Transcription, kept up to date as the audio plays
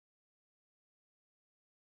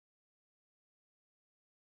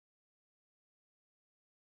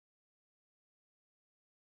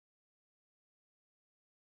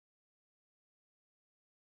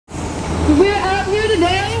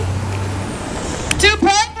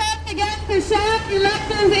protest against the Sham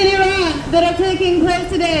elections in Iran that are taking place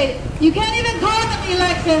today. You can't even call them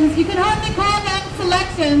elections. You can hardly call them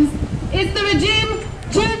selections. It's the regime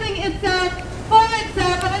choosing itself for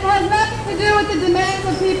itself, and it has nothing to do with the demands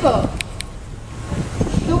of people.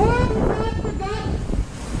 The world has not forgotten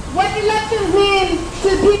what elections mean to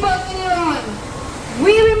people in Iran.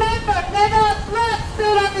 We remember Nedal blood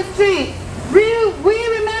stood on the street. We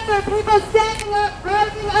remember people standing up,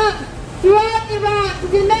 rising up throughout Iran to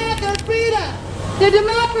demand their freedom, their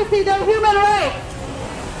democracy, their human rights.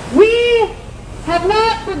 We have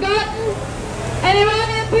not forgotten, and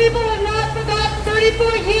Iranian people have not forgotten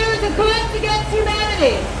 34 years of crimes against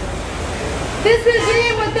humanity. This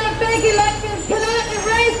regime with their fake elections cannot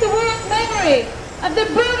erase the world's memory of the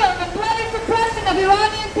brutal and bloody suppression of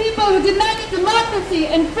Iranian people who demanded democracy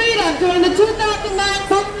and freedom during the 2009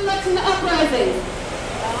 post-election uprisings.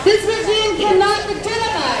 This regime cannot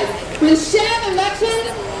legitimize with sham elections.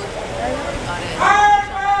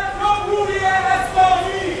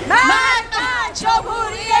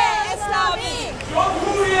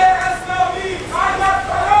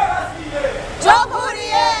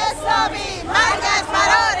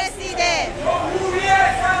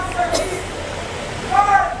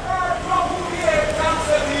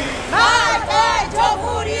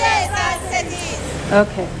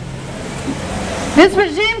 Okay. This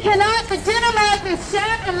regime cannot legitimize the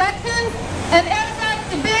sham elections and Erdogan's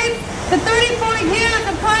debates the 34 years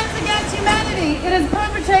of crimes against humanity it has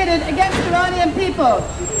perpetrated against Iranian people.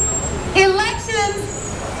 Elections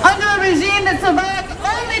under a regime that survives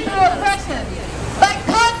only through oppression, by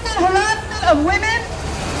constant harassment of women,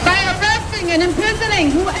 by arresting and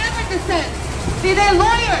imprisoning whoever dissents, be they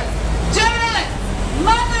lawyers, journalists,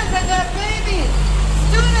 mothers and their babies,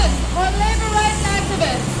 students, or labor rights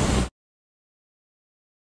activists.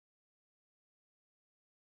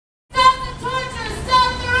 Stop the torture,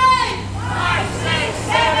 stop the rape! 5, 6,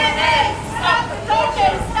 7, 8! Stop the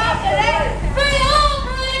torture, stop the rape! Free all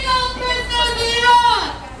political prisoners in Iran!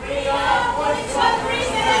 Free all political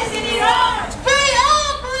prisoners in Iran! Free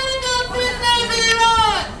all political prisoners in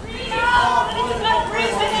Iran! Free all political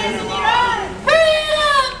prisoners in Iran!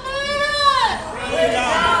 Freedom for Iran!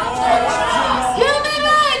 Freedom for Iran! Human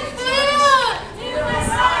rights for Iran! Human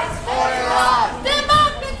rights for Iran!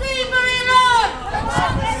 Democracy for Iran!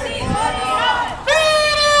 Democracy for Iran!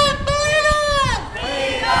 Freedom for Iran!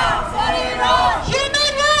 Freedom for Iran!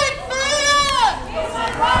 Human rights for Iran!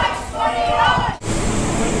 Human rights for Iran!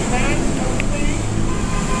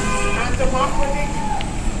 And democratic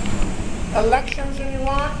elections in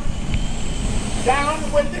Iran, down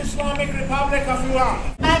with the Islamic Republic of Iran.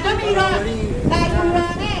 مردم ایران در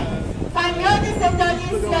ایرانه فریاد ستادی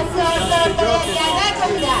سیاسی آزاد باید گردن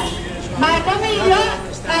کنید. مردم ایران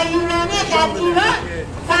در ایرانه در ایران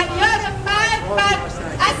فریاد مرد بر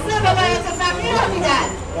اصل ولایت فقیه را میدن.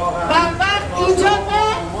 و وقت اینجا ما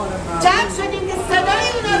جمع شدیم که صدای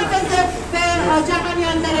اونا رو به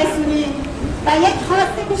جهانیان برسونیم و یک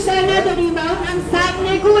خواست بیشتر نداریم و اون هم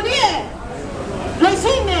سرنگونیه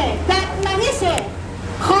رژیم ددمنش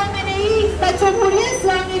خامنه‌ای و جمهوری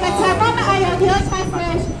اسلامی و تمام ایادیاش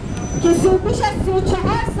هستش که بیش از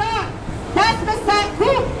 34 سال دست به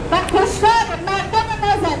سرکوب و کشتار مردم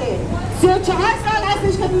ما زده. 34 سال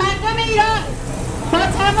هستش که مردم ایران با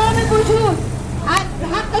تمام وجود از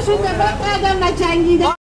حقشون دفاع کردن و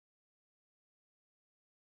جنگیدن.